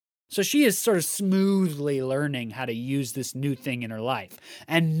So she is sort of smoothly learning how to use this new thing in her life.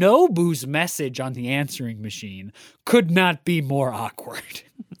 And Nobu's message on the answering machine could not be more awkward.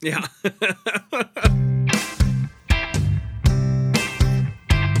 Yeah.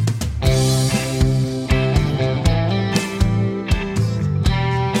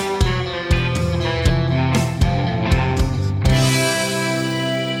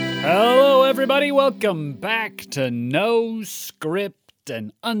 Hello, everybody. Welcome back to No Script,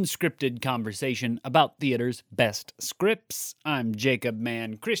 an unscripted conversation about theater's best scripts. I'm Jacob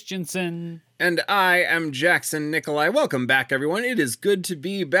Mann Christensen. And I am Jackson Nikolai. Welcome back, everyone. It is good to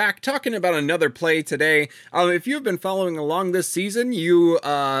be back talking about another play today. If you've been following along this season, you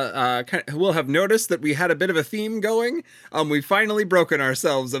will have noticed that we had a bit of a theme going. We've finally broken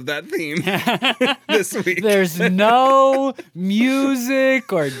ourselves of that theme this week. There's no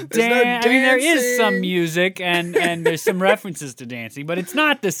music or dance. I mean, there is some music and there's some references to dancing, but it's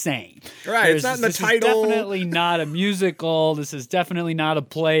not the same. Right, it's not in the title. This is definitely not a musical. This is definitely not a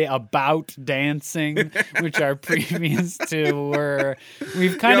play about dancing, which our previous two were.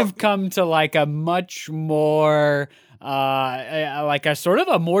 We've kind of come to like a much more like a sort of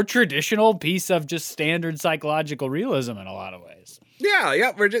a more traditional piece of just standard psychological realism in a lot of ways.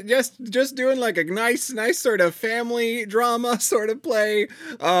 Yeah, we're just doing like a nice sort of family drama sort of play.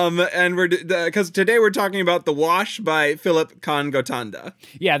 And we're because today we're talking about The Wash by Philip Kangotanda.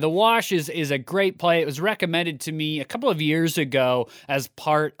 Yeah, The Wash is a great play. It was recommended to me a couple of years ago as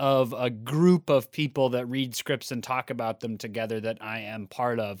part of a group of people that read scripts and talk about them together that I am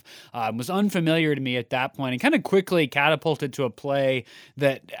part of. It was unfamiliar to me at that point and kind of quickly catapulted to a play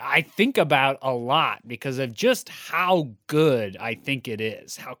that I think about a lot because of just how good I think it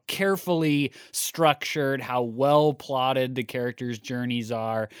is, how carefully structured, how well plotted the characters' journeys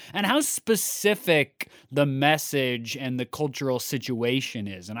are, and how specific the message and the cultural situation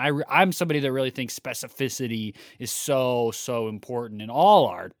is. And I'm somebody that really thinks specificity is so important in all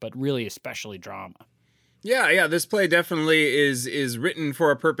art, but really especially drama. Yeah, this play definitely is written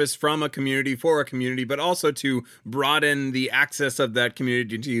for a purpose, from a community, for a community, but also to broaden the access of that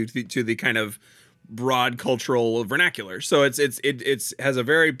community to the kind of broad cultural vernacular. So it has a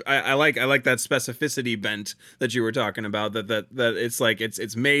very I like that specificity bent that you were talking about, that it's like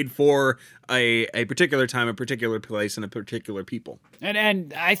it's made for a particular time, a particular place, and a particular people.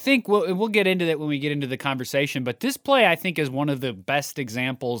 And I think we'll get into that when we get into the conversation, but this play I think is one of the best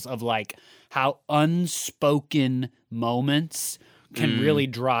examples of like how unspoken moments can really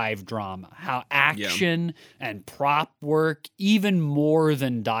drive drama, how action and prop work even more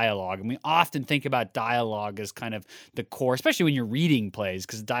than dialogue. And we often think about dialogue as kind of the core, especially when you're reading plays,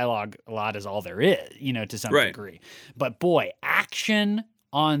 because dialogue a lot is all there is, to some degree. But boy, action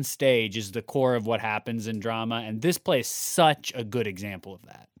on stage is the core of what happens in drama, and this play is such a good example of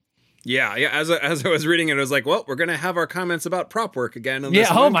that. Yeah. As I was reading it, I was like, well, we're going to have our comments about prop work again. On this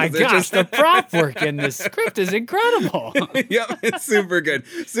oh my gosh, the prop work in this script is incredible. Yep, it's super good.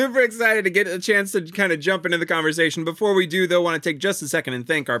 Super excited to get a chance to kind of jump into the conversation. Before we do, though, I want to take just a second and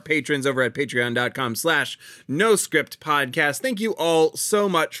thank our patrons over at patreon.com/NoScriptPodcast. Thank you all so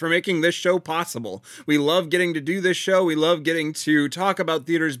much for making this show possible. We love getting to do this show. We love getting to talk about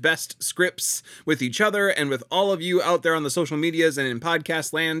theater's best scripts with each other and with all of you out there on the social medias and in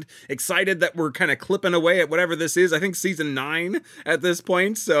podcast land. Excited that we're kind of clipping away at whatever this is. I think season 9 at this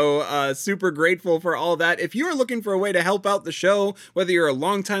point. So super grateful for all that. If you are looking for a way to help out the show, whether you're a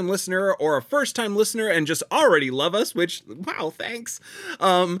longtime listener or a first-time listener and just already love us, which, wow, thanks.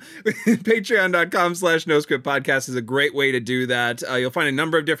 Patreon.com/NoScriptPodcast is a great way to do that. You'll find a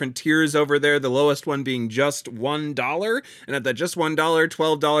number of different tiers over there, the lowest one being just $1. And at that just $1,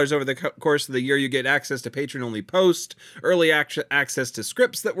 $12 over the course of the year, you get access to patron-only posts, early access to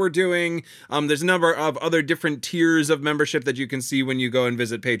scripts that we're doing. There's a number of other different tiers of membership that you can see when you go and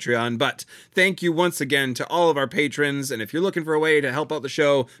visit Patreon. But thank you once again to all of our patrons. And if you're looking for a way to help out the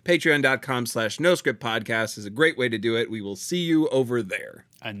show, patreon.com/NoScriptPodcast is a great way to do it. We will see you over there.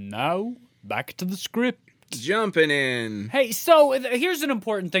 And now, back to the script. Jumping in. Hey, so here's an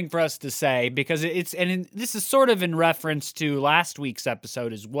important thing for us to say, because this is sort of in reference to last week's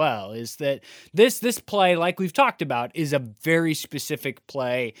episode as well, is that this play, like we've talked about, is a very specific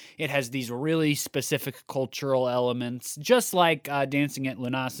play. It has these really specific cultural elements, just like Dancing at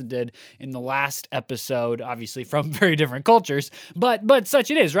Lunasa did in the last episode, obviously from very different cultures, but such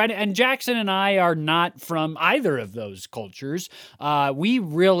it is, right? And Jackson and I are not from either of those cultures. We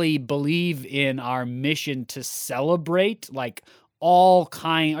really believe in our mission to celebrate like all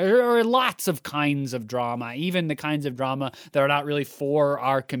or lots of kinds of drama, even the kinds of drama that are not really for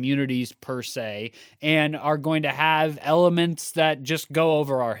our communities per se, and are going to have elements that just go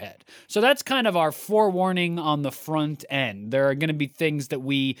over our head. So that's kind of our forewarning on the front end. There are going to be things that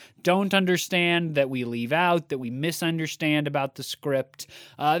we don't understand, that we leave out, that we misunderstand about the script,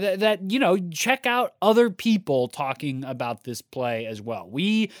 check out other people talking about this play as well.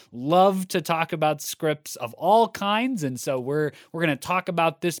 We love to talk about scripts of all kinds, and so we're going to talk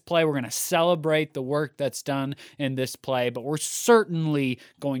about this play. We're going to celebrate the work that's done in this play, but we're certainly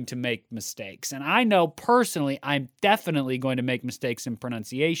going to make mistakes. And I know personally, I'm definitely going to make mistakes in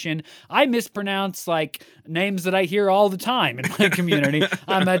pronunciation. I mispronounce like names that I hear all the time in my community.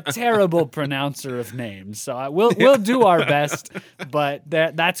 I'm a terrible pronouncer of names, so we'll do our best, but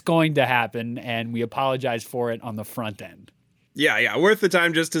that's going to happen, and we apologize for it on the front end. Yeah, worth the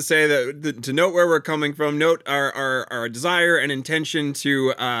time just to say that to note where we're coming from, note our desire and intention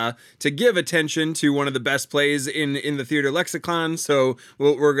to give attention to one of the best plays in the theater lexicon. So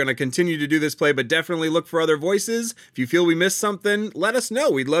we're going to continue to do this play, but definitely look for other voices. If you feel we missed something, let us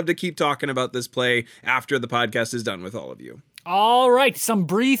know. We'd love to keep talking about this play after the podcast is done with all of you. All right, some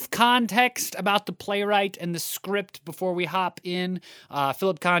brief context about the playwright and the script before we hop in.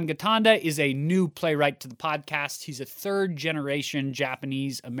 Philip Kahn Gitanda is a new playwright to the podcast. He's a third-generation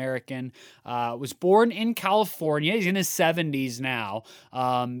Japanese-American. Was born in California. He's in his 70s now.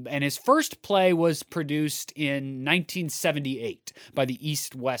 And his first play was produced in 1978 by the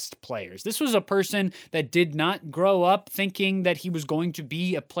East West Players. This was a person that did not grow up thinking that he was going to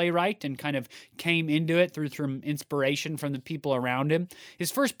be a playwright and kind of came into it through inspiration from the people around him.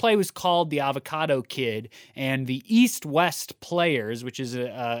 His first play was called The Avocado Kid, and the East West Players, which is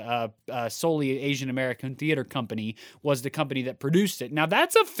a solely Asian American theater company, was the company that produced it. Now,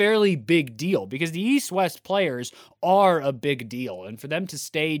 that's a fairly big deal because the East West Players are a big deal, and for them to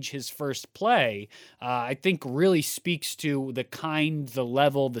stage his first play, I think really speaks to the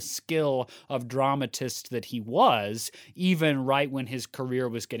level, the skill of dramatist that he was, even right when his career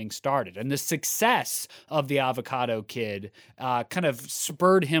was getting started. And the success of The Avocado Kid kind of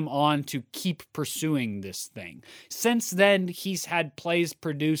spurred him on to keep pursuing this thing. Since then, he's had plays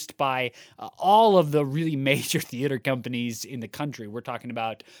produced by all of the really major theater companies in the country. We're talking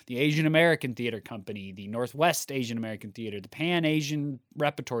about the Asian American Theater Company, the Northwest Asian American Theater, the Pan Asian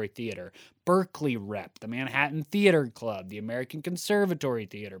Repertory Theater, Berkeley Rep, the Manhattan Theater Club, the American Conservatory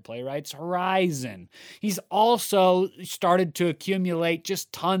Theater, Playwrights Horizon. He's also started to accumulate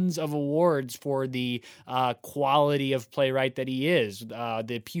just tons of awards for the quality of playwright that he is.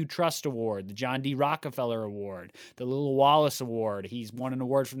 The Pew Trust Award, the John D. Rockefeller Award, the Lilla Wallace Award. He's won an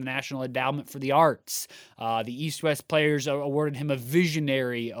award from the National Endowment for the Arts. The East West Players awarded him a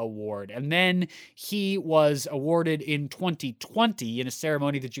Visionary Award. And then he was awarded in 2020 in a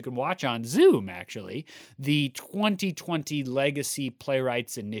ceremony that you can watch on Zoom, actually, the 2020 Legacy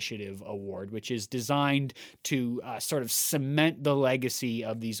Playwrights Initiative Award, which is designed to sort of cement the legacy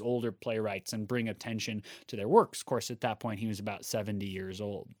of these older playwrights and bring attention to their works. Of course, at that point, he was about 70 years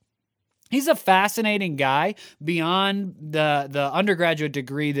old. He's a fascinating guy beyond the undergraduate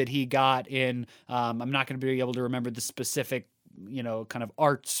degree that he got in, I'm not going to be able to remember the specific kind of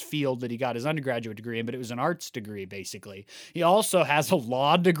arts field that he got his undergraduate degree in, but it was an arts degree, basically. He also has a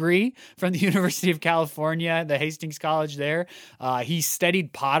law degree from the University of California, the Hastings College there. He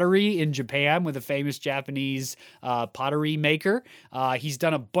studied pottery in Japan with a famous Japanese pottery maker. He's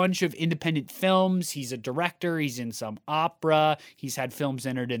done a bunch of independent films. He's a director. He's in some opera. He's had films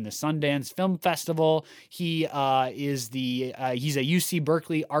entered in the Sundance Film Festival. He he's a UC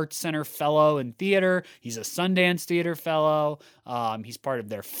Berkeley Arts Center Fellow in theater. He's a Sundance Theater Fellow. He's part of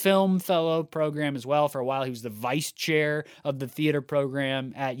their Film Fellow program as well. For a while, he was the vice chair of the theater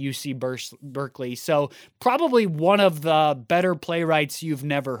program at UC Berkeley. So probably one of the better playwrights you've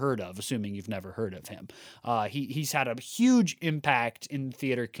never heard of, assuming you've never heard of him. He's had a huge impact in the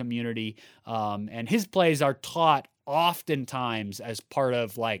theater community, and his plays are taught oftentimes as part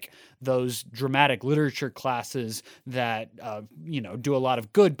of like those dramatic literature classes that do a lot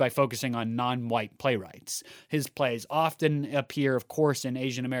of good by focusing on non-white playwrights. His plays often appear, of course, in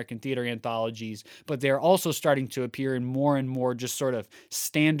Asian American theater anthologies, but they're also starting to appear in more and more just sort of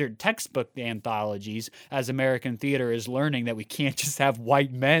standard textbook anthologies as American theater is learning that we can't just have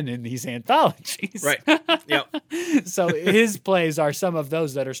white men in these anthologies. Right. Yep. So his plays are some of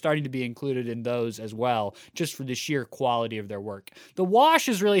those that are starting to be included in those as well, just for the sheer quality of their work. The Wash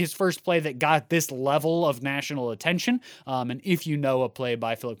is really his first play that got this level of national attention. And if you know a play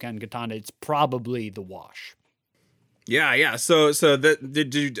by Philip Kahn Gitanda, it's probably The Wash. Yeah. So that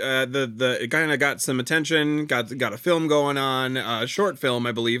did you the it kind of got some attention, got a film going on, a short film,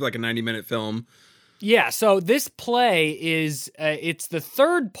 I believe, like a 90-minute film. Yeah, so this play is it's the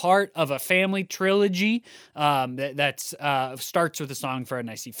third part of a family trilogy that's starts with a song for a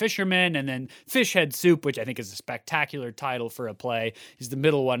nicey fisherman, and then Fish Head Soup, which I think is a spectacular title for a play, is the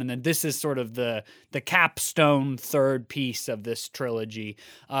middle one, and then this is sort of the capstone third piece of this trilogy.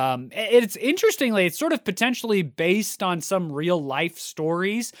 It's interestingly, it's sort of potentially based on some real life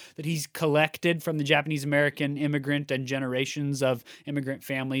stories that he's collected from the Japanese American immigrant and generations of immigrant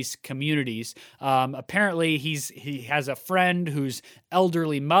families, communities. Apparently, he has a friend whose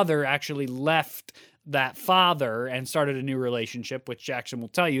elderly mother actually left that father and started a new relationship, which Jackson will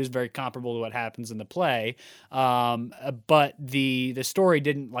tell you is very comparable to what happens in the play. But the story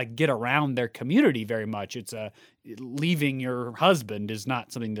didn't like get around their community very much. It's leaving your husband is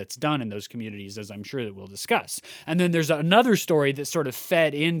not something that's done in those communities, as I'm sure that we'll discuss. And then there's another story that sort of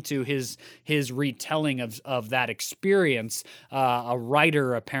fed into his retelling of that experience. A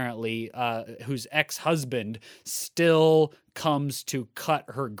writer apparently whose ex-husband still comes to cut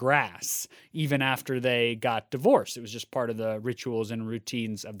her grass even after they got divorced. It was just part of the rituals and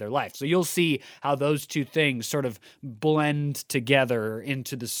routines of their life. So you'll see how those two things sort of blend together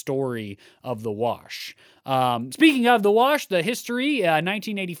into the story of The Wash. Speaking of The Wash, the history,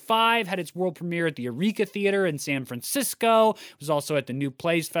 1985 had its world premiere at the Eureka Theater in San Francisco. It was also at the New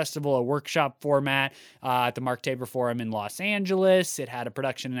Plays Festival, a workshop format at the Mark Tabor Forum in Los Angeles. It had a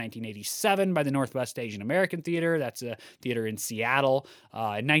production in 1987 by the Northwest Asian American Theater. That's a theater in Seattle. In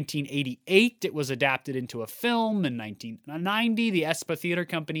 1988, it was adapted into a film. In 1990, the Espa Theater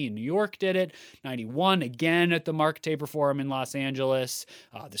Company in New York did it. 91, again at the Mark Tabor Forum in Los Angeles.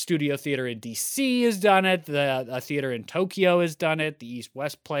 The Studio Theater in D.C. has done it. The theater in Tokyo has done it. The East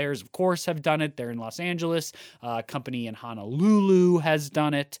West Players, of course, have done it. They're in Los Angeles. Company in Honolulu has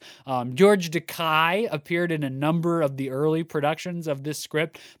done it. George Takei appeared in a number of the early productions of this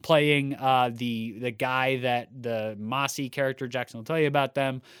script, playing the guy that the Mossy character, Jackson will tell you about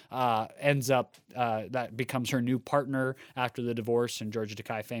them, ends up, that becomes her new partner after the divorce, and George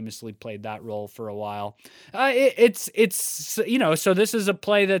Takei famously played that role for a while. It's so this is a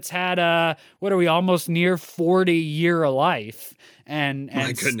play that's had, what are we, almost near 40-year life, and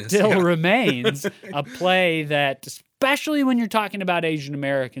still remains a play that, especially when you're talking about Asian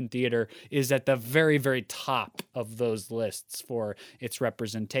American theater, is at the very, very top of those lists for its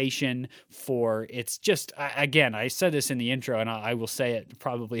representation, for its just, again, I said this in the intro, and I will say it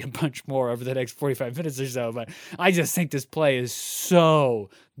probably a bunch more over the next 45 minutes or so, but I just think this play is so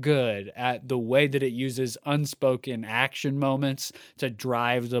good at the way that it uses unspoken action moments to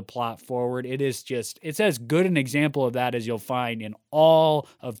drive the plot forward. It's as good an example of that as you'll find in all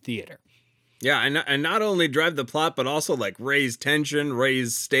of theater. Yeah, and not only drive the plot, but also like raise tension,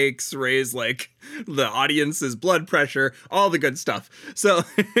 raise stakes, raise like the audience's blood pressure, all the good stuff. So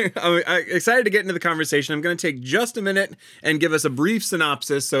I'm excited to get into the conversation. I'm going to take just a minute and give us a brief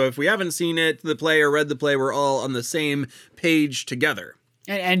synopsis. So if we haven't seen the play or read the play, we're all on the same page together.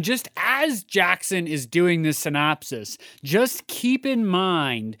 And just as Jackson is doing this synopsis, just keep in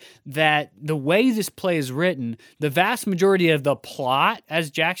mind that the way this play is written, the vast majority of the plot, as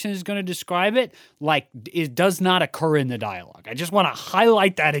Jackson is going to describe it, like, it does not occur in the dialogue. I just want to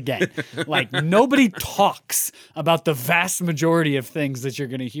highlight that again. Like, nobody talks about the vast majority of things that you're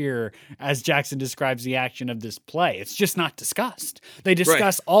going to hear as Jackson describes the action of this play. It's just not discussed. They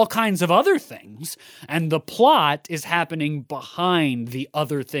discuss all kinds of other things, and the plot is happening behind the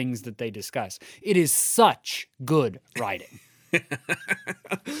other things that they discuss. It is such good writing.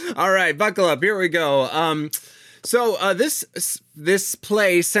 All right, buckle up. Here we go. So this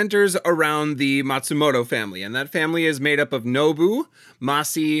play centers around the Matsumoto family, and that family is made up of Nobu,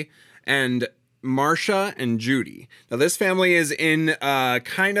 Masi, and Marcia and Judy. Now, this family is in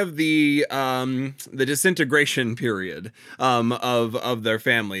kind of the disintegration period of their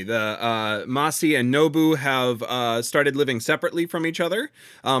family. The Masi and Nobu have started living separately from each other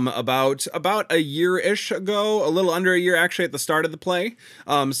about a year-ish ago, a little under a year actually at the start of the play.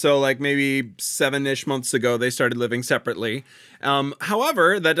 So like maybe 7-ish months ago, they started living separately.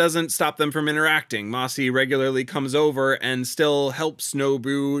 However, that doesn't stop them from interacting. Masi regularly comes over and still helps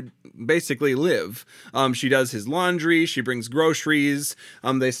Nobu basically live. She does his laundry, she brings groceries,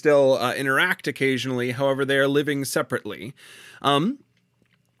 they still interact occasionally, however, they are living separately.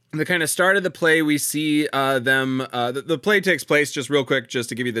 The kind of start of the play, we see them, the play takes place, just real quick, just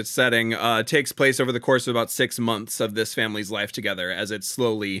to give you the setting, takes place over the course of about 6 months of this family's life together as it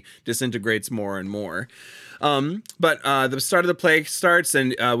slowly disintegrates more and more. But the start of the play starts,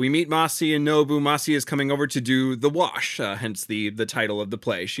 and we meet Masi and Nobu. Masi is coming over to do the wash, hence the title of the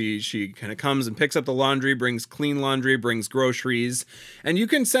play. She kind of comes and picks up the laundry, brings clean laundry, brings groceries, and you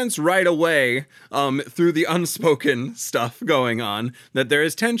can sense right away through the unspoken stuff going on that there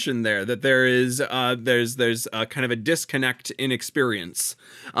is tension there, that there's kind of a disconnect in experience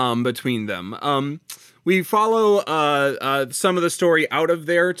between them. We follow some of the story out of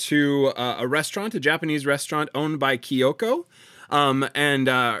there to a restaurant, a Japanese restaurant owned by Kyoko.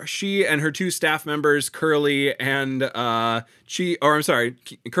 And she and her two staff members, Curly and Curly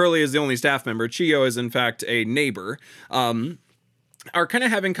is the only staff member. Chiyo is in fact a neighbor. Are kind of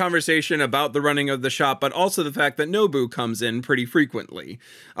having conversation about the running of the shop, but also the fact that Nobu comes in pretty frequently.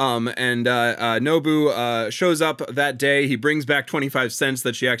 Nobu shows up that day. He brings back 25 cents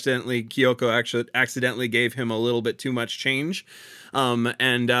that Kyoko accidentally gave him a little bit too much change.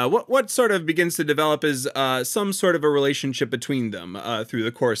 What sort of begins to develop is some sort of a relationship between them through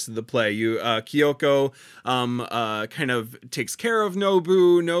the course of the play. Kyoko kind of takes care of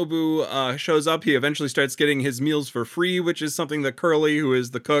Nobu. Nobu shows up. He eventually starts getting his meals for free, which is something that Curly, who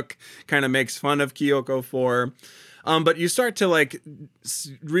is the cook, kind of makes fun of Kyoko for. But you start to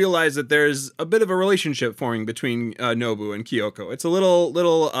realize that there's a bit of a relationship forming between Nobu and Kyoko. It's a little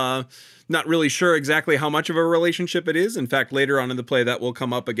not really sure exactly how much of a relationship it is. In fact, later on in the play that will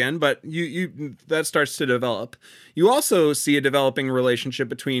come up again, but that starts to develop. You also see a developing relationship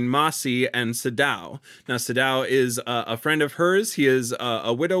between Masi and Sadao. Now, Sadao is a friend of hers. He is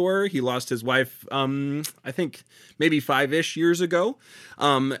a widower. He lost his wife, I think maybe 5-ish years ago.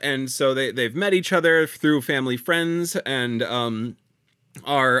 And so they've met each other through family friends and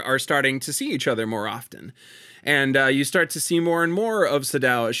are starting to see each other more often. And you start to see more and more of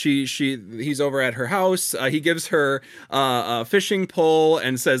Sadao. He's over at her house. He gives her a fishing pole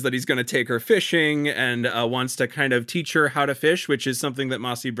and says that he's going to take her fishing and wants to kind of teach her how to fish, which is something that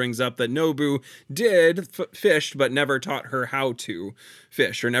Masi brings up that Nobu did fished but never taught her how to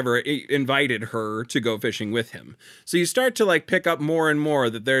fish or never invited her to go fishing with him. So you start to pick up more and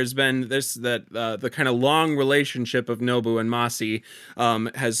more that there's been the kind of long relationship of Nobu and Masi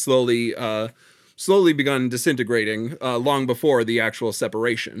has slowly begun disintegrating long before the actual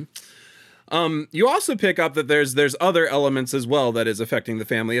separation. You also pick up that there's other elements as well that is affecting the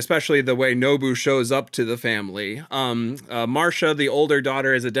family, especially the way Nobu shows up to the family. Marcia, the older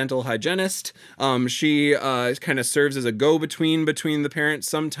daughter, is a dental hygienist. She kind of serves as a go-between between the parents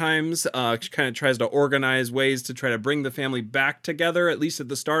sometimes. She kind of tries to organize ways to try to bring the family back together, at least at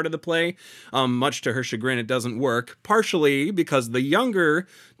the start of the play. Much to her chagrin, it doesn't work, partially because the younger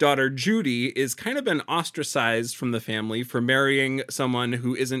daughter, Judy, is kind of been ostracized from the family for marrying someone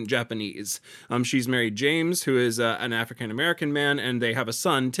who isn't Japanese. She's married James, who is an African-American man, and they have a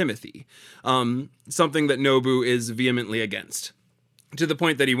son, Timothy. Something that Nobu is vehemently against. To the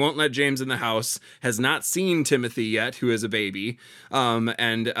point that he won't let James in the house, has not seen Timothy yet, who is a baby,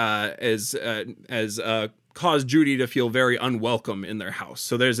 and has caused Judy to feel very unwelcome in their house.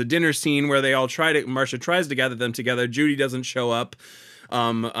 So there's a dinner scene where Marcia tries to gather them together. Judy doesn't show up.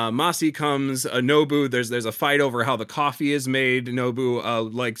 Masi comes, Nobu, there's a fight over how the coffee is made.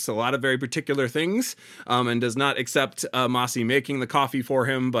 Nobu likes a lot of very particular things and does not accept Masi making the coffee for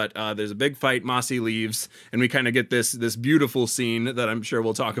him, but there's a big fight. Masi leaves, and we kind of get this beautiful scene that I'm sure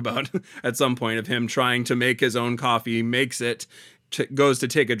we'll talk about at some point of him trying to make his own coffee, makes it, goes to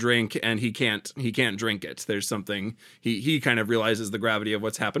take a drink, and he can't drink it. There's something, he kind of realizes the gravity of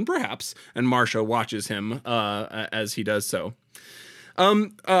what's happened, perhaps, and Marcia watches him as he does so.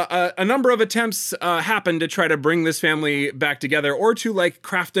 A number of attempts happen to try to bring this family back together, or to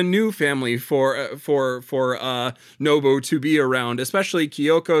craft a new family for Nobu to be around. Especially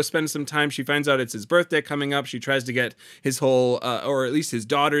Kyoko spends some time. She finds out it's his birthday coming up. She tries to get his whole, or at least his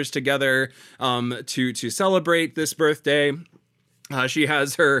daughters together to celebrate this birthday. She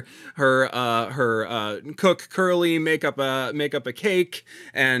has her cook Curly make up a cake,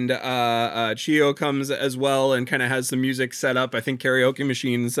 and Chiyo comes as well and kind of has some music set up. I think karaoke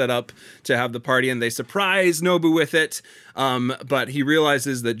machine set up to have the party, and they surprise Nobu with it. But he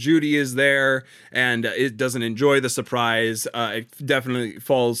realizes that Judy is there, and it doesn't enjoy the surprise. It definitely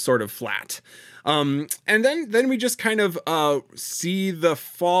falls sort of flat. And then we just kind of see the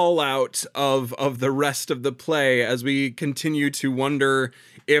fallout of the rest of the play as we continue to wonder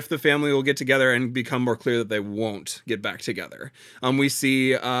if the family will get together, and become more clear that they won't get back together. We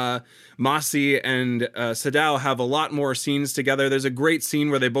see Masi and Sadao have a lot more scenes together. There's a great scene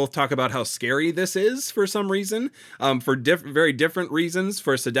where they both talk about how scary this is for some reason, for very different reasons.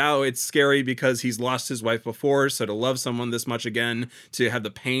 For Sadao, it's scary because he's lost his wife before, so to love someone this much again, to have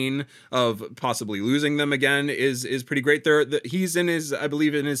the pain of possibly losing them again is pretty great. He's in his, I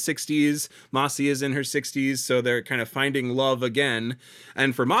believe, in his 60s. Masi is in her 60s, so they're kind of finding love again.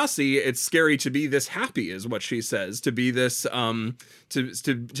 And for Masi, it's scary to be this happy, is what she says, to be this to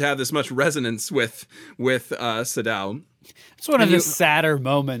have this much resonance with Sadao. It's one of the sadder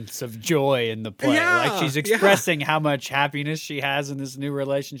moments of joy in the play. Like she's expressing how much happiness she has in this new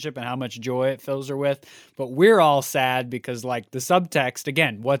relationship and how much joy it fills her with. But we're all sad because, like, the subtext,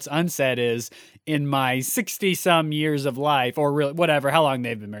 again, what's unsaid is, in my 60-some years of life, or really, whatever, how long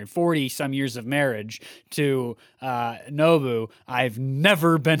they've been married, 40-some years of marriage to Nobu, I've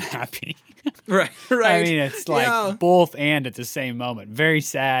never been happy. Right. I mean, it's like both and at the same moment. Very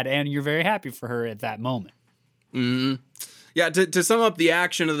sad, and you're very happy for her at that moment. Mm-hmm. Yeah, to sum up the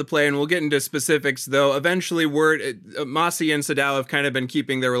action of the play, and we'll get into specifics, though, eventually Masi and Sadao have kind of been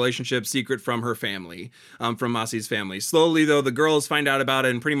keeping their relationship secret from her family, from Masi's family. Slowly, though, the girls find out about it,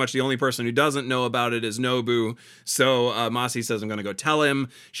 and pretty much the only person who doesn't know about it is Nobu. So Masi says, I'm going to go tell him.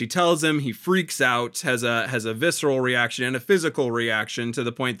 She tells him. He freaks out, has a visceral reaction and a physical reaction to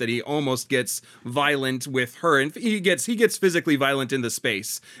the point that he almost gets violent with her. And he gets physically violent in the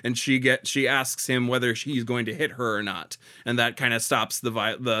space, and she asks him whether he's going to hit her or not. And that kind of stops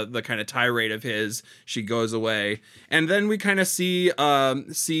the kind of tirade of his. She goes away, and then we kind of see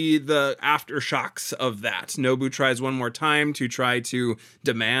the aftershocks of that. Nobu tries one more time to try to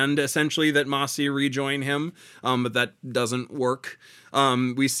demand essentially that Masi rejoin him, but that doesn't work.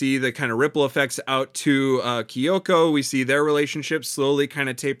 We see the kind of ripple effects out to Kyoko. We see their relationship slowly kind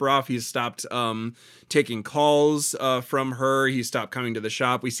of taper off. He's stopped taking calls from her. He stopped coming to the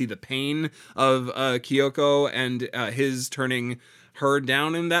shop. We see the pain of Kyoko and his turning her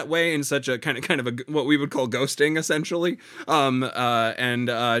down in that way, in such a kind of what we would call ghosting, essentially.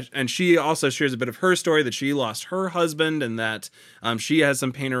 And she also shares a bit of her story, that she lost her husband, and that she has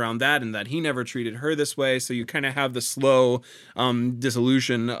some pain around that, and that he never treated her this way. So you kind of have the slow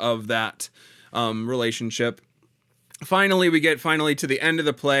dissolution of that relationship. Finally, we get to the end of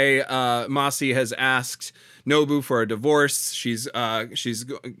the play. Masi has asked Nobu for a divorce. She's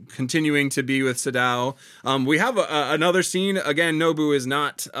continuing to be with Sadao. We have another scene. Again, Nobu is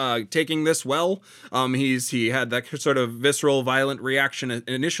not taking this well. He had that sort of visceral, violent reaction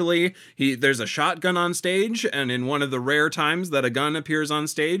initially. There's a shotgun on stage, and in one of the rare times that a gun appears on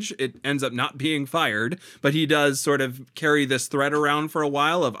stage, it ends up not being fired. But he does sort of carry this threat around for a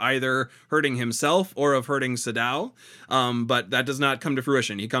while of either hurting himself or of hurting Sadao. But that does not come to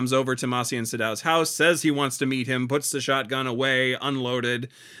fruition. He comes over to Masi and Sadao's house, says he wants to meet him, puts the shotgun away, unloaded,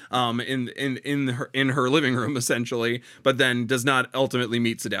 in her living room, essentially, but then does not ultimately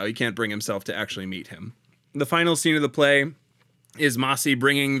meet Sadao. He can't bring himself to actually meet him. The final scene of the play is Masi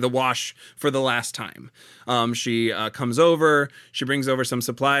bringing the wash for the last time. She comes over, she brings over some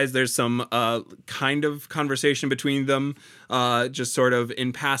supplies. There's some kind of conversation between them, just sort of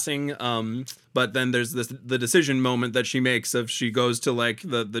in passing. But then there's the decision moment that she makes of, she goes to, like,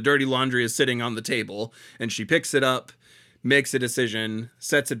 the dirty laundry is sitting on the table, and she picks it up, makes a decision,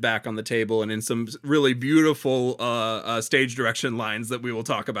 sets it back on the table, and in some really beautiful stage direction lines that we will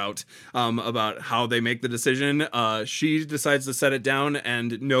talk about how they make the decision, she decides to set it down,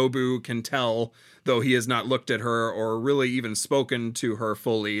 and Nobu can tell, though he has not looked at her or really even spoken to her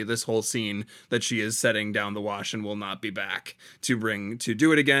fully this whole scene, that she is setting down the wash and will not be back to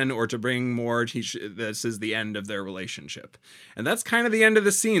do it again or to bring more. This is the end of their relationship. And that's kind of the end of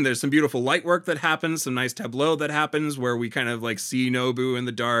the scene. There's some beautiful light work that happens, some nice tableau that happens where we kind of like see Nobu in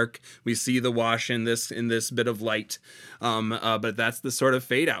the dark. We see the wash in this bit of light. But that's the sort of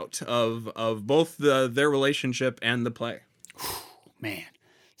fade out of both their relationship and the play. Man.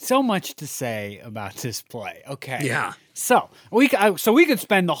 So much to say about this play. Okay. Yeah. So we could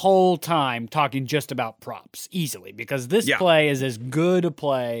spend the whole time talking just about props easily, because this play is as good a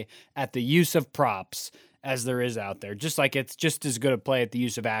play at the use of props as there is out there. Just like it's just as good a play at the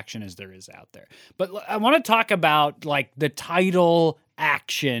use of action as there is out there. But I want to talk about, like, the title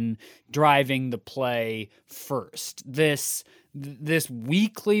action driving the play first. This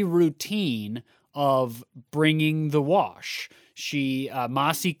weekly routine of bringing the wash.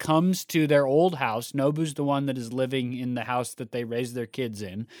 Masi comes to their old house. Nobu's the one that is living in the house that they raised their kids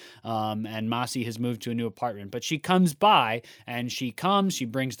in. And Masi has moved to a new apartment. But she comes by, and she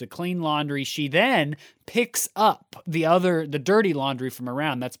brings the clean laundry. She then picks up the dirty laundry from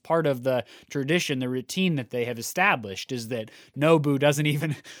around. That's part of the tradition, the routine that they have established, is that Nobu doesn't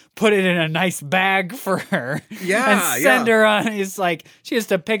even put it in a nice bag for her. Yeah, and send her on. It's like she has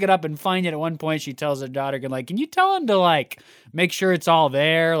to pick it up and find it. At one point, she tells her daughter, like, "Can you tell him to, like, make sure it's all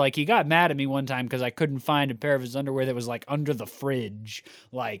there. Like, he got mad at me one time because I couldn't find a pair of his underwear that was like under the fridge.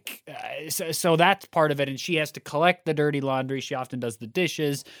 Like, so that's part of it. And she has to collect the dirty laundry. She often does the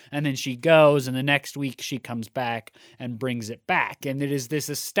dishes, and then she goes, and the next week she comes back and brings it back. And it is this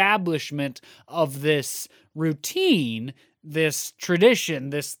establishment of this routine, this tradition,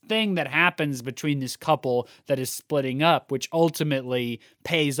 this thing that happens between this couple that is splitting up, which ultimately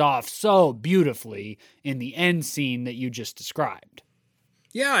pays off so beautifully in the end scene that you just described.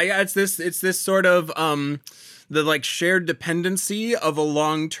 Yeah, it's this sort of the like shared dependency of a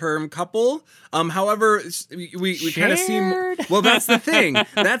long-term couple. However, we kind of seem, well, that's the thing.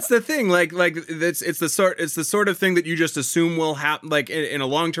 That's the thing. Like it's the sort of thing that you just assume will happen, like in a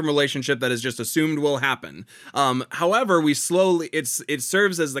long-term relationship that is just assumed will happen. However, it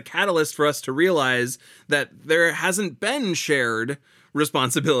serves as the catalyst for us to realize that there hasn't been shared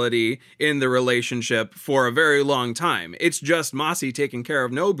responsibility in the relationship for a very long time. It's just Masi taking care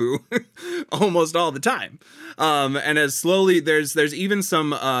of Nobu almost all the time. And as slowly there's even some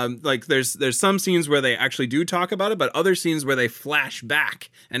there's some scenes where they actually do talk about it, but other scenes where they flash back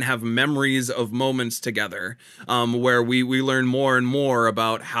and have memories of moments together, where we learn more and more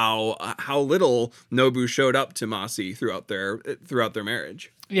about how little Nobu showed up to Masi throughout their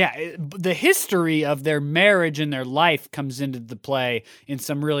marriage. Yeah, the history of their marriage and their life comes into the play in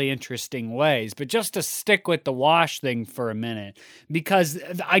some really interesting ways. But just to stick with the wash thing for a minute, because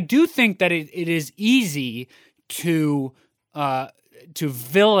I do think that it is easy to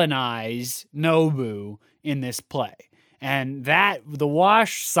villainize Nobu in this play. And that the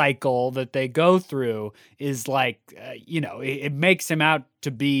wash cycle that they go through is like, it makes him out to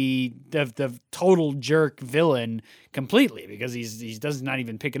be the total jerk villain completely, because he's not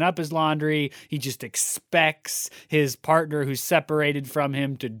even picking up his laundry. He just expects his partner who's separated from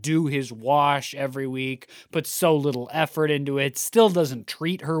him to do his wash every week, puts so little effort into it, still doesn't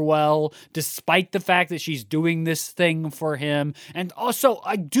treat her well, despite the fact that she's doing this thing for him. And also,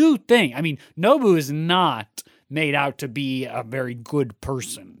 I do think, Nobu is not made out to be a very good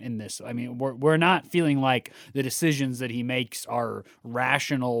person in this. We're not feeling like the decisions that he makes are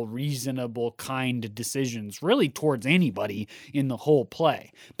rational, reasonable, kind decisions, really, towards anybody in the whole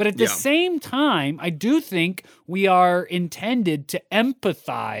play. But at the same time, I do think we are intended to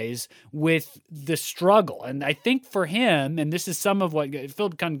empathize with the struggle. And I think for him, and this is some of what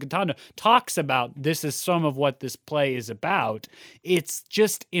Philip Caggiano talks about, this is some of what this play is about, it's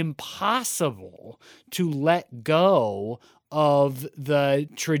just impossible to let go of the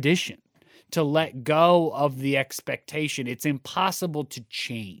tradition, to let go of the expectation. It's impossible to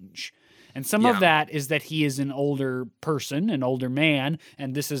change. And some of that is that he is an older person, an older man,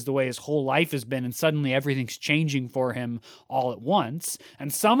 and this is the way his whole life has been, and suddenly everything's changing for him all at once.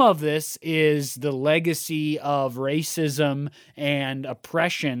 And some of this is the legacy of racism and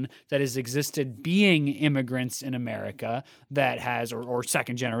oppression that has existed being immigrants in America that has, or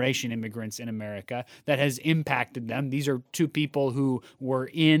second-generation immigrants in America, that has impacted them. These are two people who were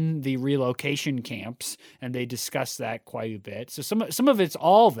in the relocation camps, and they discuss that quite a bit. So some of it's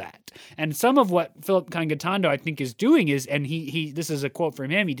all that. And some of what Philip Caggiano, I think, is doing is, and he this is a quote from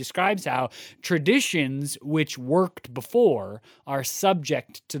him, he describes how traditions which worked before are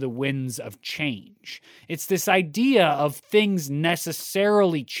subject to the winds of change. It's this idea of things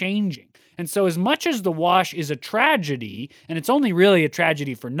necessarily changing. And so as much as the wash is a tragedy, and it's only really a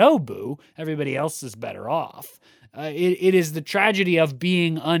tragedy for Nobu, everybody else is better off, it is the tragedy of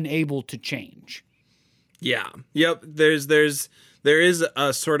being unable to change. Yeah. Yep. There is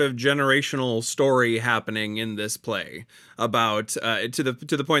a sort of generational story happening in this play about to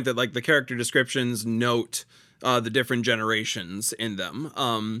the point that, like, the character descriptions note the different generations in them.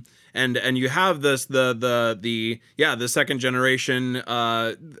 And you have this the second generation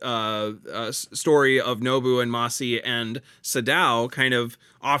story of Nobu and Masi and Sadao kind of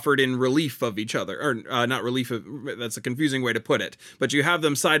offered in relief of each other, or not relief of, that's a confusing way to put it, but you have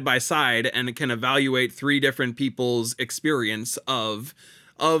them side by side and can evaluate three different people's experience of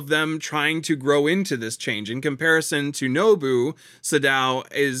them trying to grow into this change. In comparison to Nobu,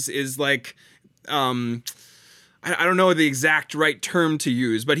 Sadao is like, I don't know the exact right term to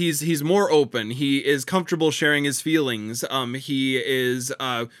use, but he's more open. He is comfortable sharing his feelings. He is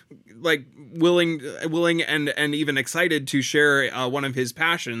like willing and even excited to share one of his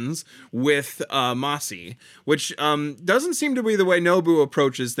passions with Masi, which doesn't seem to be the way Nobu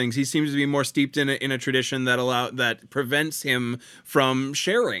approaches things. He seems to be more steeped in a tradition that prevents him from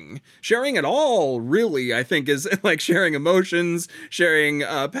sharing at all. Really, I think, is like sharing emotions, sharing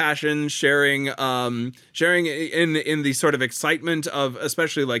passion, sharing in the sort of excitement of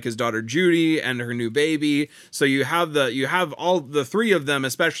especially like his daughter Judy and her new baby. So you have all the three of them,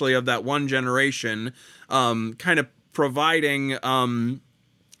 especially of that one generation, kind of providing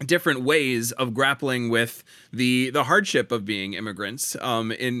different ways of grappling with the hardship of being immigrants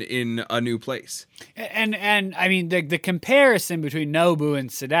in a new place. And I mean the comparison between Nobu and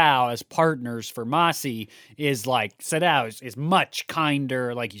Sadao as partners for Masi is like Sadao is much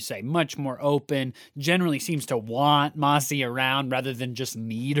kinder, like you say, much more open, generally seems to want Masi around rather than just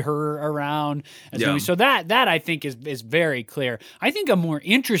need her around. So that I think is very clear. I think a more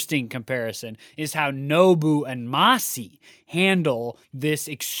interesting comparison is how Nobu and Masi handle this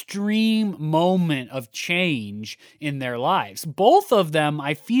extreme moment of change in their lives. Both of them,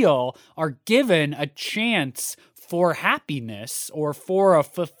 I feel, are given a chance for happiness or for a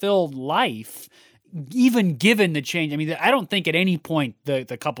fulfilled life, even given the change. I mean, I don't think at any point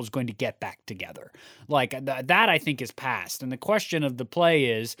the couple's going to get back together. Like that I think is past. And the question of the play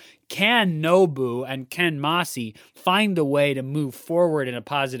is, can Nobu and can Masi find a way to move forward in a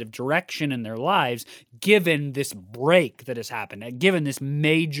positive direction in their lives, given this break that has happened, given this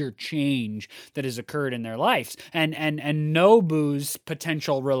major change that has occurred in their lives? And Nobu's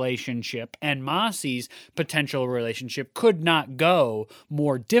potential relationship and Masi's potential relationship could not go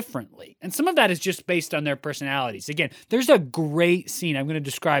more differently. And some of that is just based on their personalities. Again, there's a great scene. I'm going to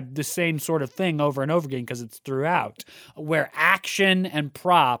describe the same sort of thing over and over again because it's throughout, where action and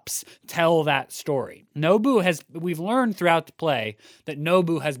props tell that story. We've learned throughout the play that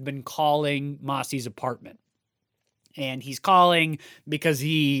Nobu has been calling Masi's apartment. And he's calling because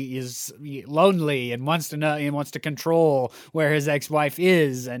he is lonely and wants to know and wants to control where his ex-wife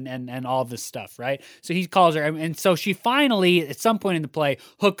is and all this stuff, right? So he calls her, and so she finally, at some point in the play,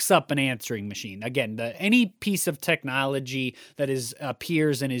 hooks up an answering machine. Again, any piece of technology that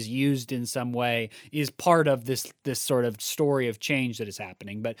appears and is used in some way is part of this sort of story of change that is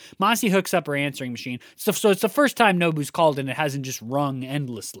happening. But Masi hooks up her answering machine. So it's the first time Nobu's called and it hasn't just rung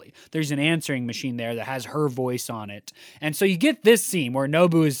endlessly. There's an answering machine there that has her voice on it. And so you get this scene where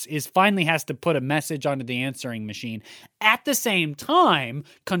Nobu is finally has to put a message onto the answering machine. At the same time,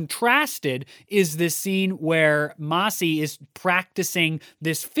 contrasted is this scene where Masi is practicing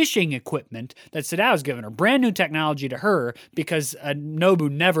this fishing equipment that Sadao's given her. Brand new technology to her because Nobu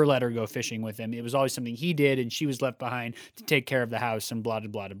never let her go fishing with him. It was always something he did and she was left behind to take care of the house and blah,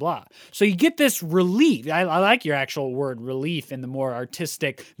 blah, blah, blah. So you get this relief. I like your actual word relief in the more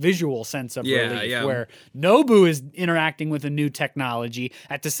artistic visual sense of relief, where Nobu is interacting with a new technology.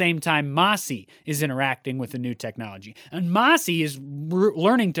 At the same time, Masi is interacting with a new technology. And Masi is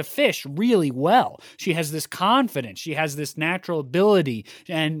learning to fish really well. She has this confidence. She has this natural ability.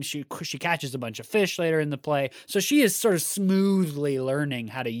 And she catches a bunch of fish later in the play. So she is sort of smoothly learning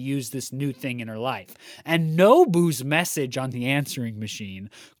how to use this new thing in her life. And Nobu's message on the answering machine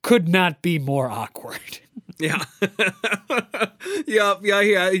could not be more awkward. Yeah.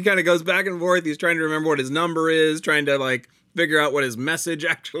 Yeah. He kind of goes back and forth. He's trying to remember what his number is, trying to like figure out what his message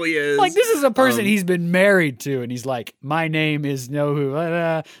actually is. Like, this is a person he's been married to, and he's like, my name is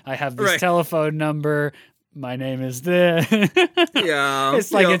Nobu. I have this telephone number. My name is this. Yeah.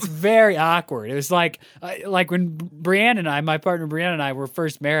 It's like, it's very awkward. It was like when Brianne and I, my partner Brianne and I were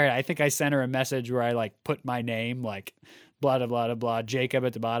first married, I think I sent her a message where I like put my name, like, blah, blah, blah, blah, Jacob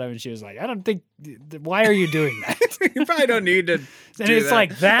at the bottom. And she was like, I don't think, why are you doing that? You probably don't need to. And it's that.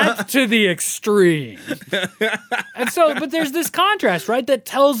 Like, that's to the extreme. And so, but there's this contrast, right? That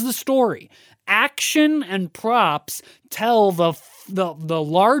tells the story. Action and props tell the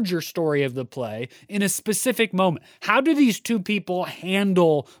larger story of the play in a specific moment. How do these two people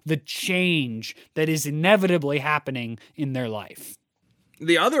handle the change that is inevitably happening in their life?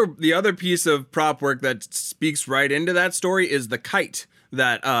 The other piece of prop work that speaks right into that story is the kite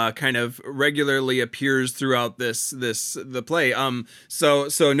that kind of regularly appears throughout the play. So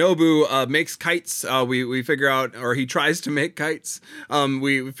Nobu makes kites. We figure out, or he tries to make kites.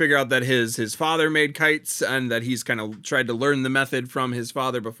 We figure out that his father made kites and that he's kind of tried to learn the method from his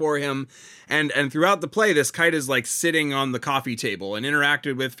father before him. And throughout the play, this kite is like sitting on the coffee table and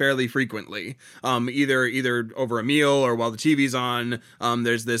interacted with fairly frequently, either over a meal or while the TV's on.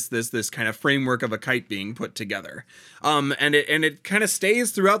 There's this kind of framework of a kite being put together, and it kind of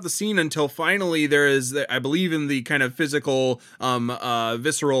stays throughout the scene until finally there is, I believe, in the kind of physical,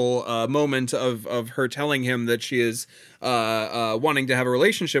 visceral moment of her telling him that she is wanting to have a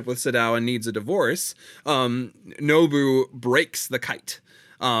relationship with Sadao and needs a divorce. Nobu breaks the kite.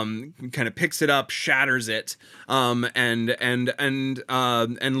 kind of picks it up, shatters it, and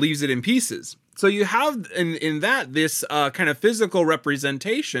leaves it in pieces. So you have in that this kind of physical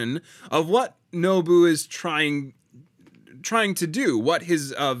representation of what Nobu is trying to do, what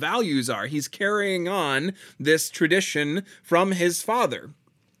his values are. He's carrying on this tradition from his father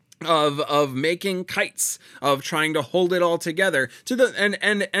of making kites, of trying to hold it all together to the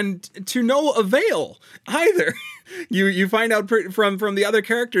and to no avail either. You find out from the other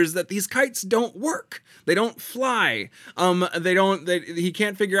characters that these kites don't work. They don't fly. He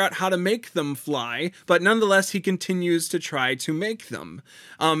can't figure out how to make them fly, but nonetheless he continues to try to make them.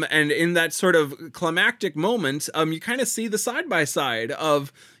 And in that sort of climactic moment, you kind of see the side by side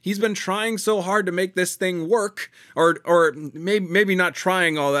of he's been trying so hard to make this thing work, or maybe not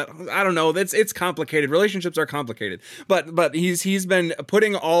trying all that. I don't know. It's complicated. Relationships are complicated, but he's been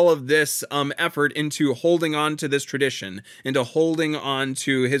putting all of this effort into holding on to this tradition, into holding on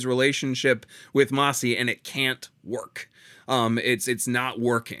to his relationship with Masi, and it can't work. It's not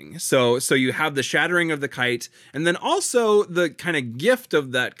working. So you have the shattering of the kite, and then also the kind of gift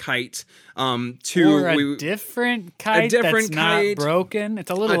of that kite to different kite, that's not broken.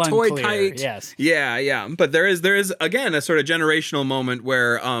 It's a little toy unclear. Kite. Yes. Yeah. But there is again a sort of generational moment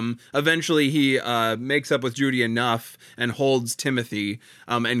where eventually he makes up with Judy enough and holds Timothy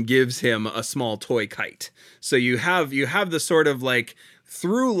and gives him a small toy kite. So you have the sort of like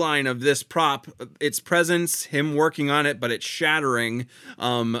through line of this prop, its presence, him working on it, but it's shattering,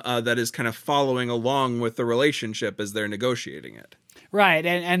 that is kind of following along with the relationship as they're negotiating it. Right,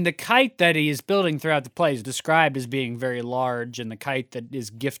 and the kite that he is building throughout the play is described as being very large, and the kite that is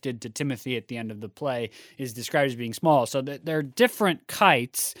gifted to Timothy at the end of the play is described as being small. So they're different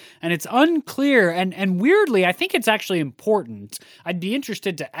kites, and it's unclear, and weirdly, I think it's actually important. I'd be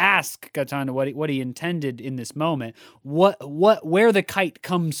interested to ask Gaetano what he intended in this moment, where the kite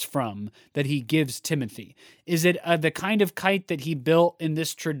comes from that he gives Timothy. Is it the kind of kite that he built in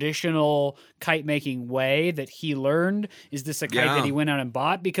this traditional kite-making way that he learned? Is this a kite that he went out and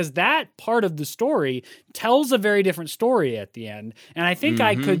bought? Because that part of the story tells a very different story at the end. And I think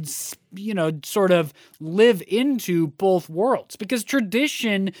I could, sort of live into both worlds, because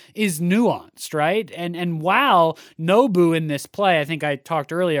tradition is nuanced, right? And while Nobu in this play, I think I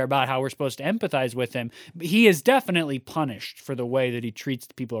talked earlier about how we're supposed to empathize with him, he is definitely punished for the way that he treats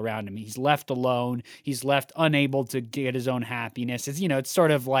the people around him. He's left alone. He's left unable to get his own happiness. It's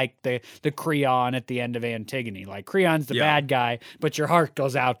sort of like the Creon at the end of Antigone. Like, Creon's the bad guy, but your heart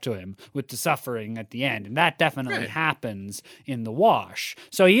goes out to him with the suffering at the end. And that definitely happens in The Wash.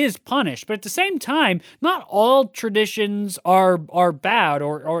 So he is punished, but at the same time, not all traditions are bad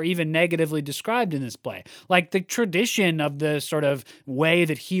or even negatively described in this play. Like the tradition of the sort of way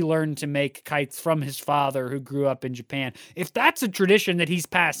that he learned to make kites from his father who grew up in Japan, if that's a tradition that he's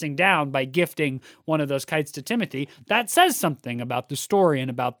passing down by gifting one of those kites to Timothy, that says something about the story and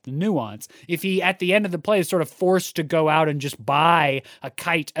about the nuance. If he, at the end of the play, is sort of forced to go out and just buy a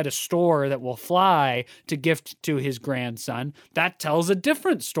kite at a store that will fly to gift to his grandson, that tells a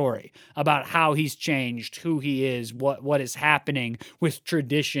different story about how he's changed, who he is, what is happening with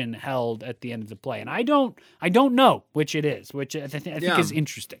tradition held at the end of the play. And I don't know which it is, which I think is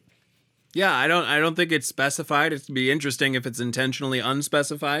interesting. Yeah, I don't think it's specified. It'd be interesting if it's intentionally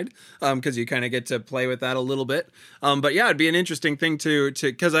unspecified, because you kind of get to play with that a little bit. But yeah, it'd be an interesting thing to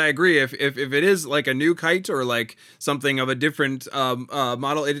because I agree, if it is like a new kite or like something of a different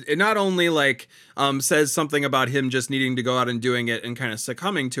model, it not only like says something about him just needing to go out and doing it and kind of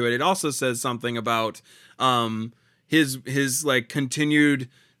succumbing to it. It also says something about his like continued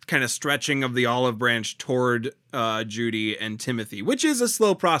kind of stretching of the olive branch toward Judy and Timothy, which is a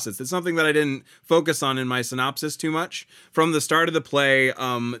slow process. It's something that I didn't focus on in my synopsis too much. From the start of the play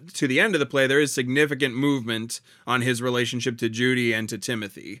to the end of the play, there is significant movement on his relationship to Judy and to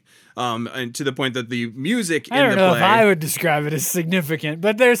Timothy, and to the point that the music in the play... I don't know if I would describe it as significant,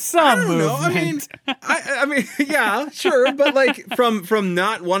 but there's some movement. I mean, yeah, sure, but like from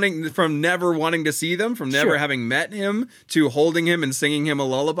never wanting to see them, from never having met him, to holding him and singing him a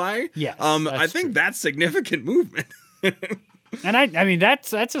lullaby. Yes, I think that's significant movement. And I mean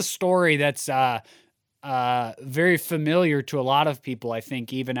that's a story that's very familiar to a lot of people, I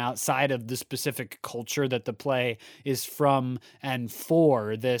think, even outside of the specific culture that the play is from and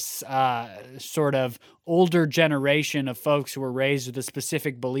for. This sort of older generation of folks who were raised with a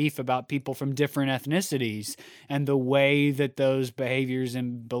specific belief about people from different ethnicities and the way that those behaviors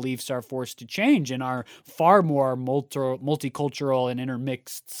and beliefs are forced to change in our far more multicultural and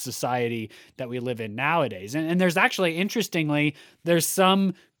intermixed society that we live in nowadays. And there's actually, interestingly, there's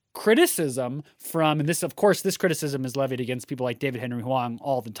some criticism from, and this, of course, this criticism is levied against people like David Henry Hwang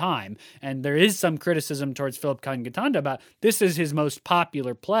all the time. And there is some criticism towards Philip Kaingatanda about this is his most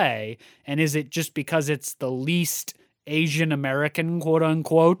popular play. And is it just because it's the least Asian American, quote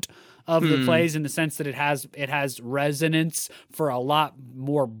unquote, of the plays, in the sense that it has resonance for a lot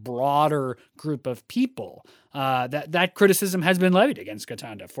more broader group of people? That criticism has been levied against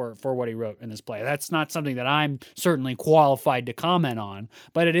Katanda for what he wrote in this play. That's not something that I'm certainly qualified to comment on,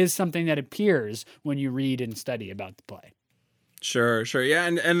 but it is something that appears when you read and study about the play. Sure. Yeah,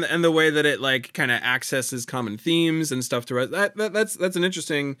 and the way that it like kind of accesses common themes and stuff to that's an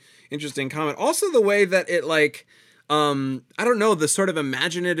interesting comment. Also, the way that it like I don't know, the sort of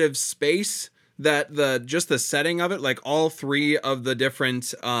imaginative space that the setting of it, like all three of the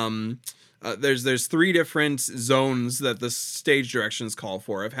different there's three different zones that the stage directions call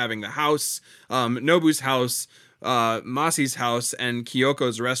for, of having the house, Nobu's house, Masi's house, and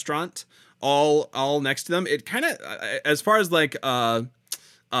Kyoko's restaurant all next to them. It kind of, as far as like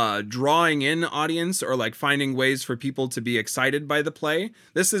drawing in audience or like finding ways for people to be excited by the play,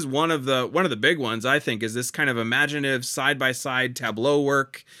 this is one of the big ones, I think, is this kind of imaginative side-by-side tableau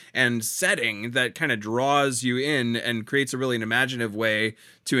work and setting that kind of draws you in and creates a really an imaginative way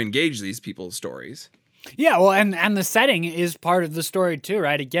to engage these people's stories. Yeah, well, and the setting is part of the story too,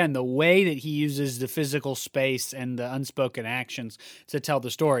 right? Again, the way that he uses the physical space and the unspoken actions to tell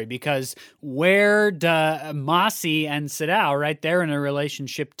the story, because where Masi and Sadao, right, they're in a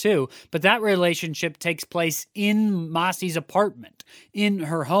relationship too, but that relationship takes place in Masi's apartment, in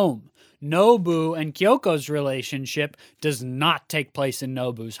her home. Nobu and Kyoko's relationship does not take place in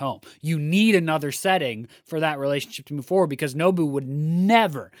Nobu's home. You need another setting for that relationship to move forward, because Nobu would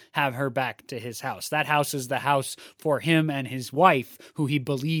never have her back to his house. That house is the house for him and his wife, who he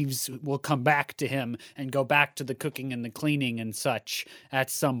believes will come back to him and go back to the cooking and the cleaning and such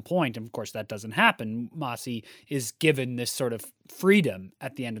at some point. And of course, that doesn't happen. Masi is given this sort of freedom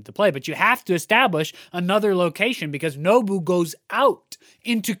at the end of the play, but you have to establish another location, because Nobu goes out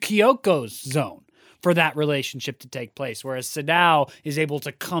into Kyoko's zone for that relationship to take place, whereas Sadao is able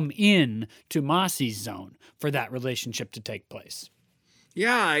to come in to Masi's zone for that relationship to take place.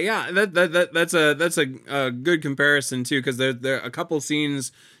 Yeah, that's a good comparison too, because there a couple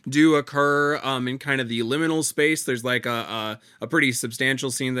scenes do occur in kind of the liminal space. There's like a pretty substantial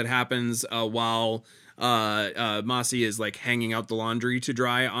scene that happens while Masi is like hanging out the laundry to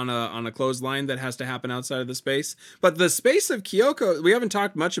dry on a clothesline that has to happen outside of the space. But the space of Kyoko, we haven't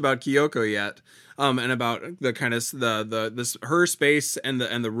talked much about Kyoko yet, and about the kind of this her space and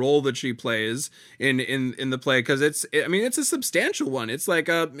the role that she plays in the play, because it's a substantial one. It's like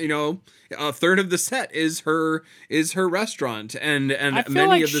a third of the set is her restaurant, and I feel many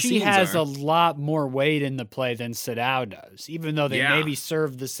like of the she scenes has are. a lot more weight in the play than Sadao does, even though they maybe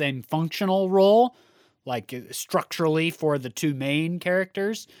serve the same functional role, like structurally, for the two main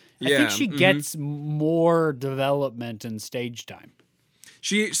characters. I think she gets more development and stage time.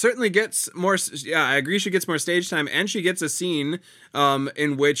 She certainly gets more. Yeah, I agree. She gets more stage time, and she gets a scene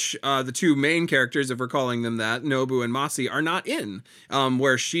in which the two main characters, if we're calling them that, Nobu and Masi, are not in.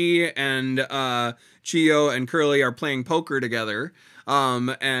 Where she and Chiyo and Curly are playing poker together. None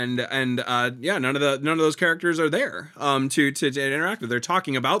of those characters are there to interact with. They're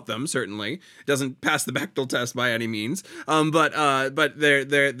talking about them, certainly. It doesn't pass the Bechdel test by any means. But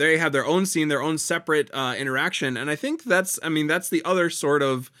they have their own scene, their own separate interaction, and I think that's the other sort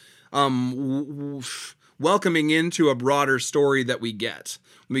of welcoming into a broader story that we get.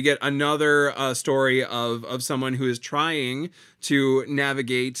 We get another story of someone who is trying to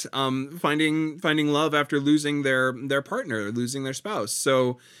navigate finding love after losing their partner, losing their spouse.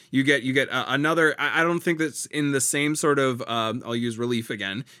 So you get another. I don't think that's in the same sort of I'll use relief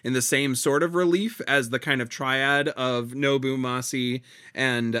again, in the same sort of relief as the kind of triad of Nobu, Masi,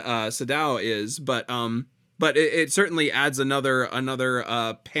 and Sadao is, but it certainly adds another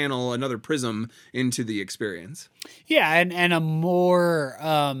panel, another prism into the experience. Yeah, and a more,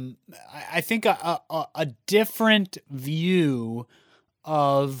 I think a different view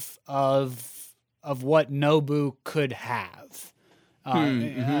of what Nobu could have.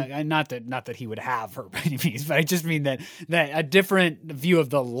 Not that he would have her by any means, but I just mean that a different view of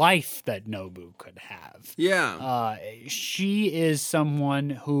the life that Nobu could have. Yeah. She is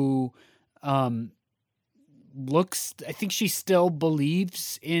someone who I think she still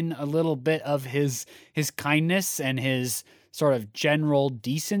believes in a little bit of his kindness and his sort of general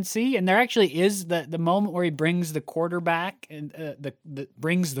decency. And there actually is the moment where he brings the quarter back, and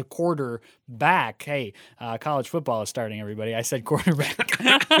brings the quarter back. Hey, college football is starting, everybody. I said quarterback.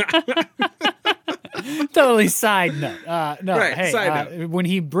 Totally side note. No, Right, hey, side note. when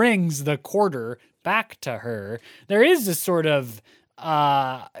he brings the quarter back to her, there is this sort of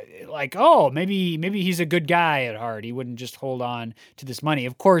like, oh, maybe he's a good guy at heart. He wouldn't just hold on to this money.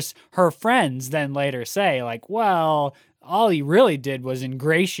 Of course, her friends then later say, like, well, all he really did was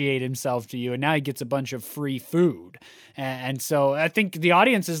ingratiate himself to you, and now he gets a bunch of free food. And so I think the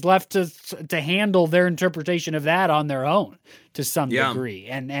audience is left to handle their interpretation of that on their own to some degree.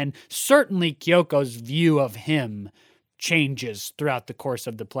 And certainly Kyoko's view of him changes throughout the course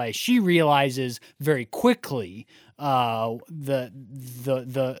of the play. She realizes very quickly the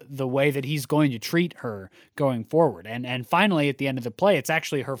way that he's going to treat her going forward. And finally, at the end of the play, it's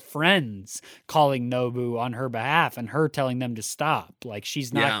actually her friends calling Nobu on her behalf and her telling them to stop. Like,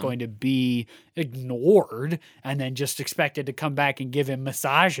 she's not going to be ignored and then just expected to come back and give him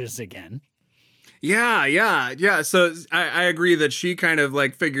massages again. Yeah. So I agree that she kind of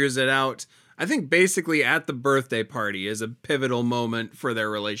like figures it out. I think basically at the birthday party is a pivotal moment for their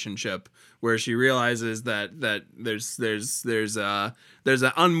relationship, where she realizes that there's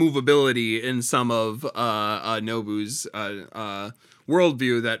an unmovability in some of Nobu's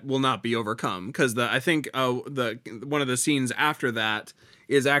worldview that will not be overcome. Because I think one of the scenes after that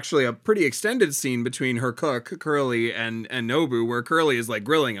is actually a pretty extended scene between her cook Curly and Nobu, where Curly is like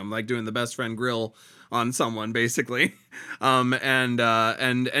grilling him, like doing the best friend grill on someone, basically. And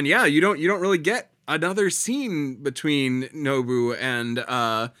yeah, you don't really get another scene between Nobu and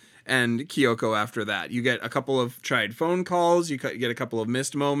Kyoko after that. You get a couple of tried phone calls, you get a couple of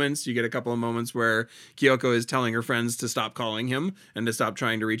missed moments, you get a couple of moments where Kyoko is telling her friends to stop calling him and to stop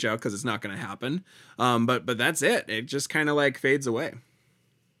trying to reach out because it's not going to happen. But that's it. It just kind of like fades away.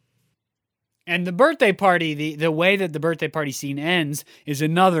 And the birthday party, the way that the birthday party scene ends is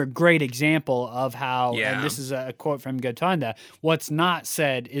another great example of how, and this is a quote from Gotanda, what's not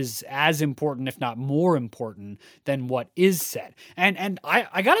said is as important, if not more important, than what is said. And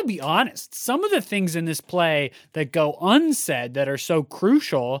I gotta be honest, some of the things in this play that go unsaid that are so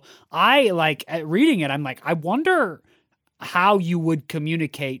crucial, I like, at reading it, I'm like, I wonder how you would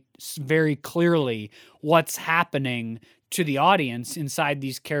communicate very clearly what's happening to the audience inside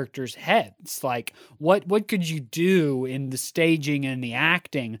these characters' heads. Like, what could you do in the staging and the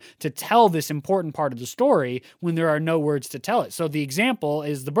acting to tell this important part of the story when there are no words to tell it? So the example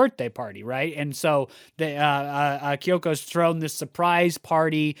is the birthday party, right? And so the Kyoko's thrown this surprise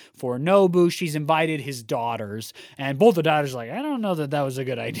party for Nobu. She's invited his daughters, and both the daughters are like, I don't know that was a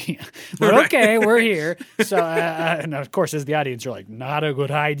good idea. But okay, we're here. So, and of course, as the audience, you're like, not a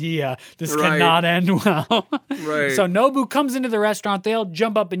good idea. This cannot end well. Right. So Nobu comes into the restaurant, they all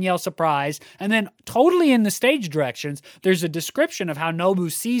jump up and yell surprise, and then totally in the stage directions, there's a description of how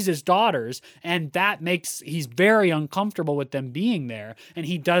Nobu sees his daughters, and that he's very uncomfortable with them being there, and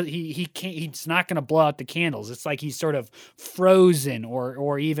he's not going to blow out the candles. It's like he's sort of frozen,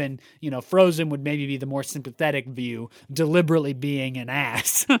 or even, frozen would maybe be the more sympathetic view, deliberately being an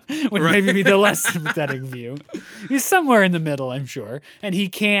ass would maybe be the less sympathetic view. He's somewhere in the middle, I'm sure, and he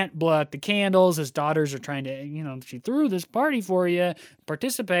can't blow out the candles. His daughters are trying to, she threw this party for you,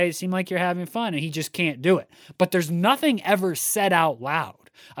 participate, seem like you're having fun, and he just can't do it. But there's nothing ever said out loud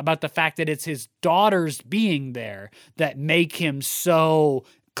about the fact that it's his daughters being there that make him so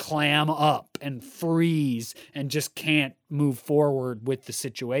clam up and freeze and just can't move forward with the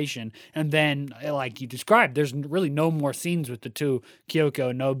situation. And then, like you described, there's really no more scenes with the two, Kyoko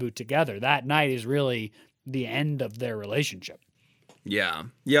and Nobu, together. That night is really the end of their relationship. Yeah.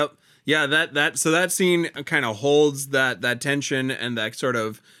 Yep. Yeah, so that scene kind of holds that tension and that sort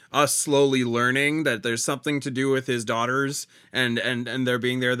of us slowly learning that there's something to do with his daughters and their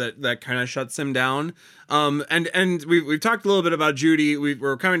being there that kind of shuts him down. And we've talked a little bit about Judy.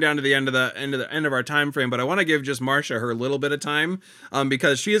 We're coming down to the end of our time frame, but I want to give just Marcia her little bit of time,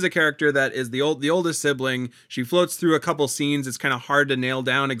 because she is a character that is the oldest sibling. She floats through a couple scenes. It's kind of hard to nail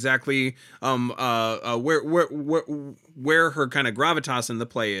down exactly where her kind of gravitas in the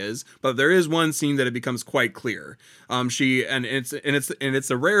play is, but there is one scene that it becomes quite clear.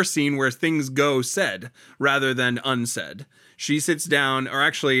 It's a rare scene where things go said rather than unsaid. She sits down, or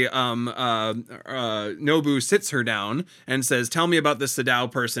actually, Nobu sits her down and says, "Tell me about this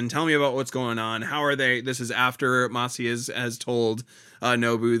Sadao person. Tell me about what's going on. How are they?" This is after Masi has told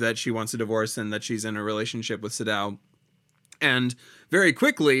Nobu that she wants a divorce and that she's in a relationship with Sadao. And very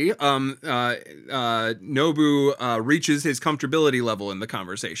quickly, Nobu reaches his comfortability level in the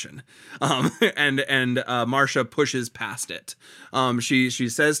conversation, and Marcia pushes past it. She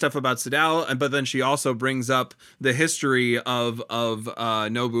says stuff about Sadao, but then she also brings up the history of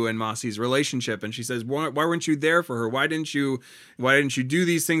Nobu and Masi's relationship, and she says, why weren't you there for her? Why didn't you do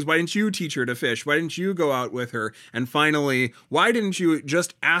these things? Why didn't you teach her to fish? Why didn't you go out with her? And finally, why didn't you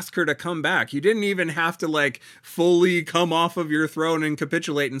just ask her to come back? You didn't even have to like fully come off of your throne and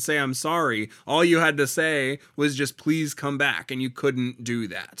capitulate and say, I'm sorry. All you had to say was just, please come back. And you couldn't do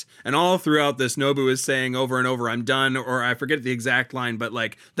that. And all throughout this, Nobu is saying over and over, I'm done, or I forget the exact line, but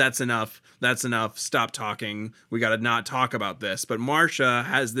like, that's enough. That's enough. Stop talking. We got to not talk about this. But Marcia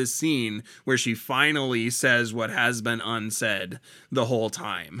has this scene where she finally says what has been unsaid the whole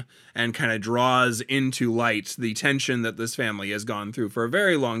time, and kind of draws into light the tension that this family has gone through for a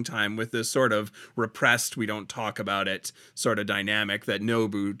very long time with this sort of repressed, we don't talk about it sort of dynamic that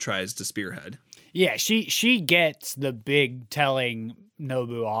Nobu tries to spearhead. Yeah, she gets the big telling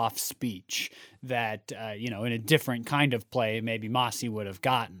Nobu off speech that, in a different kind of play, maybe Masi would have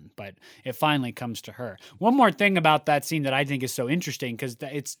gotten, but it finally comes to her. One more thing about that scene that I think is so interesting, because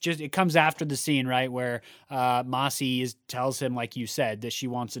it comes after the scene, right, where Masi tells him, like you said, that she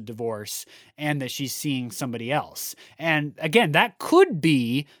wants a divorce and that she's seeing somebody else. And again, that could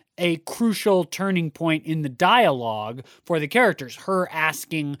be a crucial turning point in the dialogue for the characters, her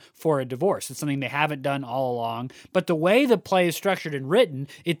asking for a divorce. It's something they haven't done all along, but the way the play is structured and written,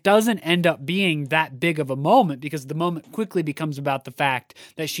 it doesn't end up being that big of a moment, because the moment quickly becomes about the fact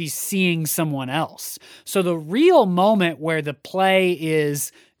that she's seeing someone else. So the real moment where the play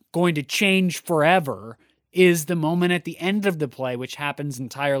is going to change forever is the moment at the end of the play, which happens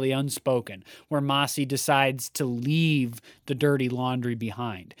entirely unspoken, where Masi decides to leave the dirty laundry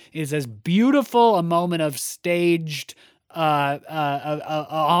behind. It is as beautiful a moment of staged,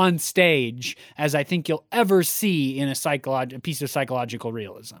 on stage as I think you'll ever see in a piece of psychological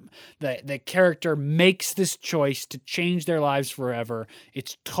realism. The character makes this choice to change their lives forever.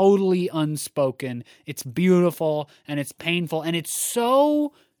 It's totally unspoken. It's beautiful and it's painful, and it's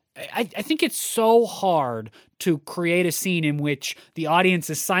so... I think it's so hard to create a scene in which the audience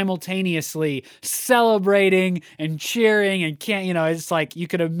is simultaneously celebrating and cheering and it's like you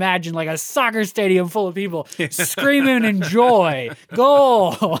could imagine like a soccer stadium full of people screaming in joy,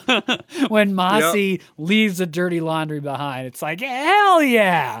 goal, when Masi leaves the dirty laundry behind. It's like, hell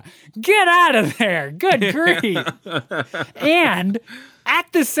yeah, get out of there, good grief. And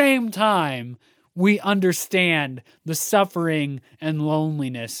at the same time, we understand the suffering and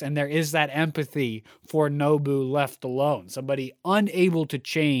loneliness, and there is that empathy for Nobu left alone, somebody unable to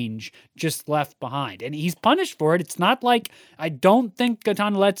change, just left behind. And he's punished for it. It's not like, I don't think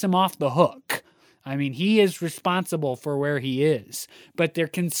Katana lets him off the hook. I mean, he is responsible for where he is, but there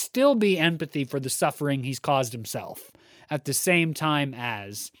can still be empathy for the suffering he's caused himself, at the same time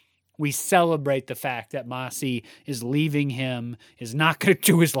as we celebrate the fact that Masi is leaving him, is not going to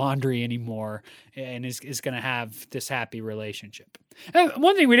do his laundry anymore, and is going to have this happy relationship. And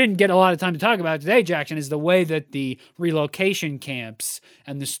one thing we didn't get a lot of time to talk about today, Jackson, is the way that the relocation camps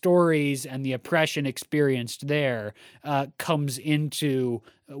and the stories and the oppression experienced there comes into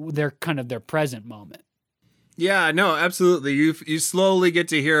their present moment. Yeah, no, absolutely. You slowly get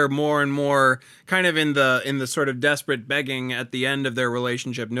to hear more and more, kind of in the sort of desperate begging at the end of their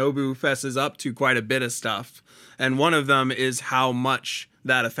relationship. Nobu fesses up to quite a bit of stuff, and one of them is how much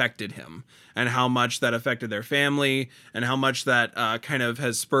that affected him, and how much that affected their family, and how much that kind of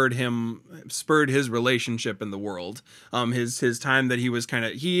has spurred his relationship in the world. His time that he was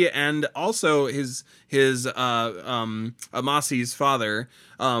and also his Masi's father,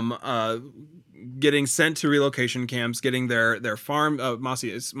 getting sent to relocation camps, getting their farm,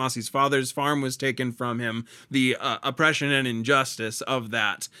 Masi's father's farm was taken from him. The oppression and injustice of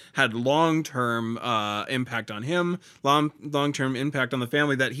that had long-term impact on him, long-term impact on the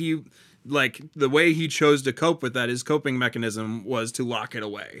family, that he, like, the way he chose to cope with that, his coping mechanism was to lock it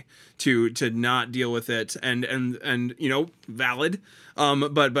away, to not deal with it, and valid.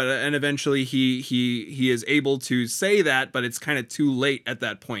 But eventually he is able to say that, but it's kind of too late at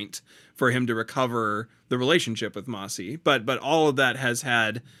that point for him to recover the relationship with Masi. But all of that has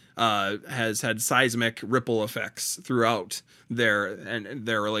had seismic ripple effects throughout their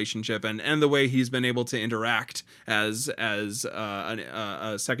relationship, and the way he's been able to interact as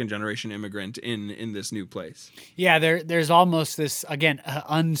a second generation immigrant in this new place. Yeah, there's almost this, again,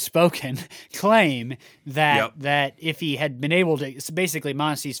 unspoken claim that if he had been able to, so basically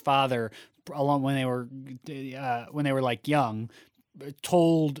Masi's father, along when they were like young,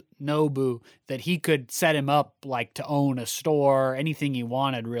 told Nobu that he could set him up like to own a store, anything he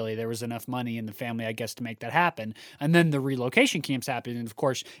wanted, really. There was enough money in the family, I guess, to make that happen. And then the relocation camps happened. And of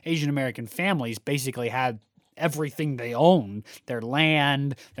course, Asian American families basically had everything they owned, their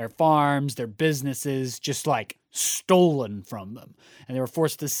land, their farms, their businesses, just like stolen from them. And they were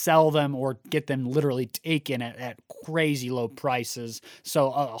forced to sell them or get them literally taken at crazy low prices.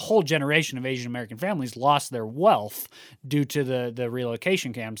 So a whole generation of Asian American families lost their wealth due to the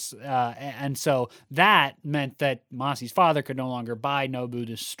relocation camps. And so that meant that Masi's father could no longer buy Nobu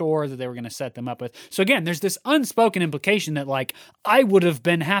the store that they were going to set them up with. So again, there's this unspoken implication that like, I would have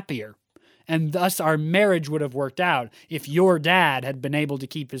been happier, and thus our marriage would have worked out if your dad had been able to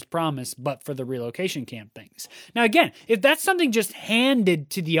keep his promise, but for the relocation camp things. Now, again, if that's something just handed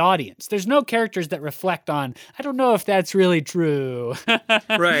to the audience, there's no characters that reflect on, I don't know if that's really true.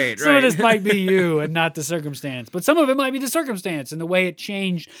 Right. Some of this might be you and not the circumstance, but some of it might be the circumstance and the way it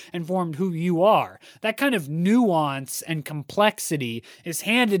changed and formed who you are. That kind of nuance and complexity is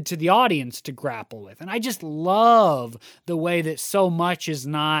handed to the audience to grapple with. And I just love the way that so much is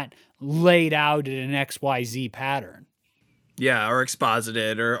not laid out in an XYZ pattern. Yeah, or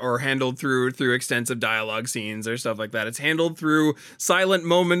exposited or handled through extensive dialogue scenes or stuff like that. It's handled through silent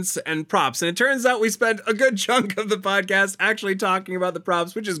moments and props. And it turns out we spent a good chunk of the podcast actually talking about the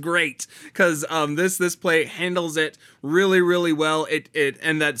props, which is great because this play handles it really, really well. It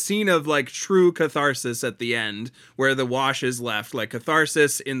and that scene of like true catharsis at the end where the wash is left, like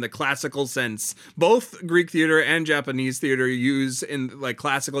catharsis in the classical sense. Both Greek theater and Japanese theater use in like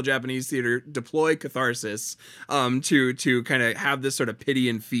classical Japanese theater deploy catharsis to kind of have this sort of pity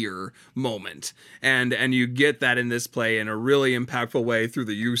and fear moment. And you get that in this play in a really impactful way through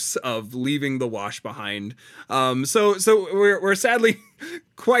the use of leaving the wash behind. So we're sadly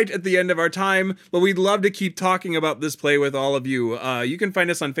quite at the end of our time, but we'd love to keep talking about this play with all of you. You can find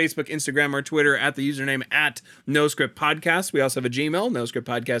us on Facebook, Instagram, or Twitter at the username at NoScriptPodcast. We also have a Gmail,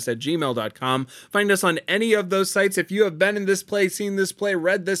 NoScriptPodcast@gmail.com. Find us on any of those sites. If you have been in this play, seen this play,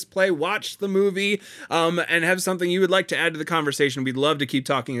 read this play, watched the movie, and have something you would like to add to the conversation, we'd love to keep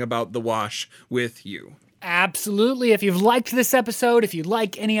talking about The Wash with you. Absolutely. If you've liked this episode, if you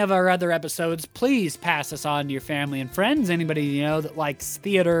like any of our other episodes, please pass us on to your family and friends. Anybody you know that likes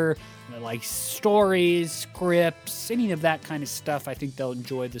theater, that likes stories, scripts, any of that kind of stuff, I think they'll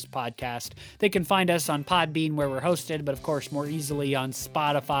enjoy this podcast. They can find us on Podbean, where we're hosted, but of course more easily on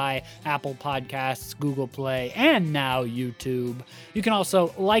Spotify, Apple Podcasts, Google Play, and now YouTube. You can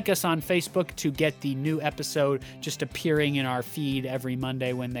also like us on Facebook to get the new episode just appearing in our feed every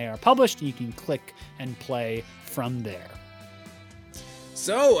Monday when they are published. You can click and play from there.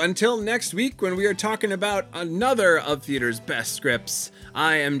 So, until next week when we are talking about another of theater's best scripts,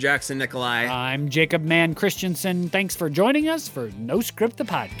 I am Jackson Nikolai. I'm Jacob Mann Christensen. Thanks for joining us for No Script the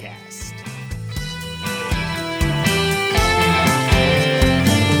Podcast.